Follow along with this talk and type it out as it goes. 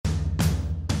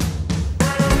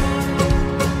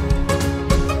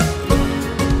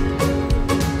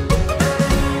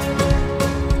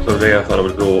today I thought I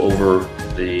would go over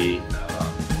the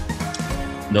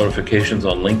notifications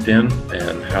on LinkedIn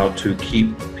and how to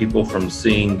keep people from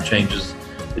seeing changes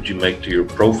that you make to your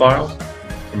profile.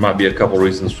 There might be a couple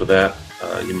reasons for that.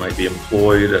 You might be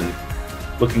employed and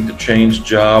looking to change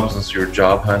jobs, and so you're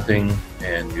job hunting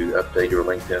and you update your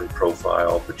LinkedIn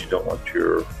profile, but you don't want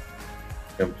your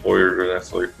employer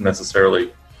to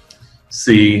necessarily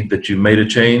see that you made a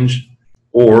change.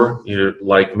 Or you're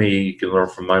like me, you can learn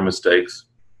from my mistakes.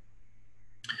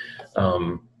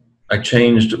 I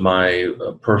changed my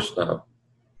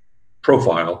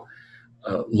profile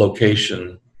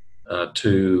location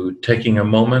to taking a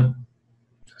moment.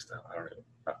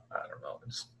 I don't know. I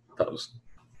just thought it was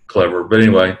clever, but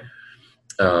anyway,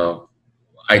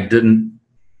 I didn't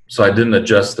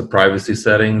adjust the privacy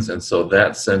settings, and so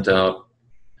that sent out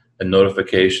a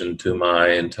notification to my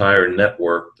entire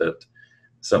network that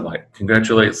something like,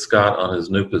 "Congratulate Scott on his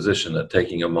new position at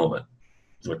taking a moment,"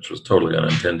 which was totally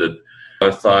unintended. I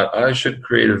thought I should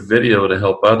create a video to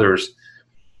help others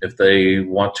if they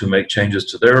want to make changes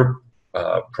to their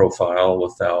profile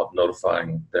without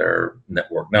notifying their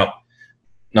network. Now,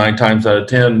 9 times out of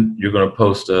 10, you're going to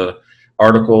post an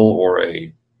article or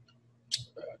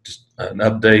just an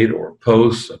update or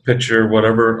post, a picture,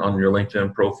 whatever, on your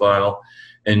LinkedIn profile,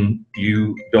 and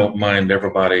you don't mind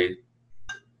everybody.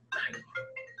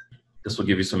 This will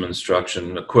give you some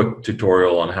instruction, a quick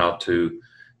tutorial on how to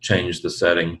change the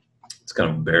setting. It's kind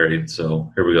of buried,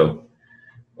 so here we go.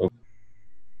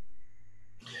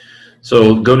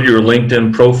 So go to your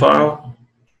LinkedIn profile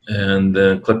and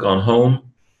then click on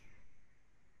Home.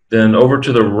 Then over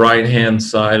to the right-hand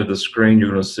side of the screen, you're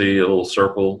going to see a little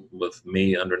circle with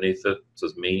me underneath it. It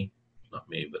says me, not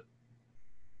me, but it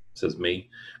says me.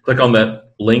 Click on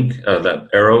that link, that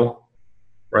arrow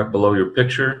right below your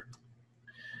picture.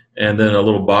 And then a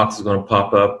little box is going to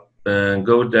pop up, and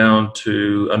go down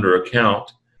to under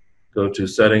Account, go to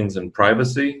Settings and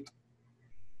Privacy.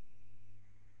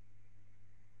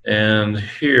 And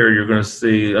here you're going to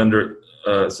see under,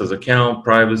 it says Account,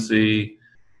 Privacy,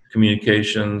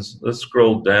 Communications. Let's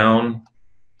scroll down.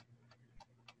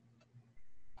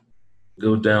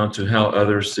 Go down to How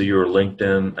Others See Your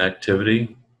LinkedIn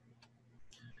Activity.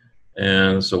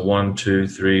 And so 1, 2,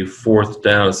 3, fourth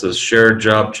down, it says Share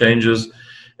Job Changes,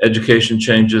 Education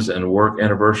Changes, and Work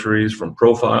Anniversaries from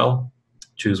Profile.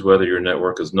 Choose whether your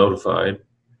network is notified.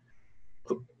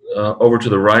 Over to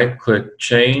the right, click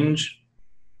Change,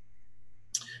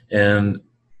 and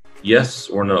yes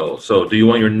or no. So do you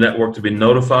want your network to be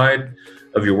notified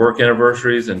of your work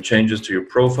anniversaries and changes to your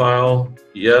profile?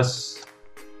 Yes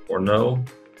or no?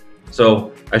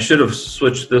 So I should have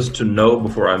switched this to no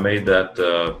before I made that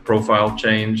profile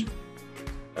change,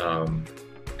 and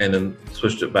then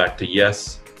switched it back to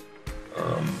yes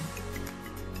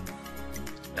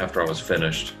after I was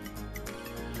finished.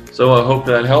 So I hope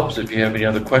that helps. If you have any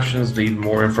other questions, need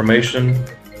more information,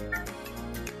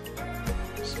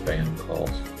 spam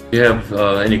calls. If you have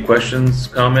any questions,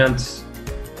 comments,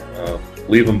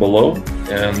 leave them below,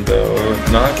 and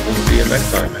if not, we'll see you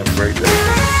next time. Have a great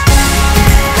day.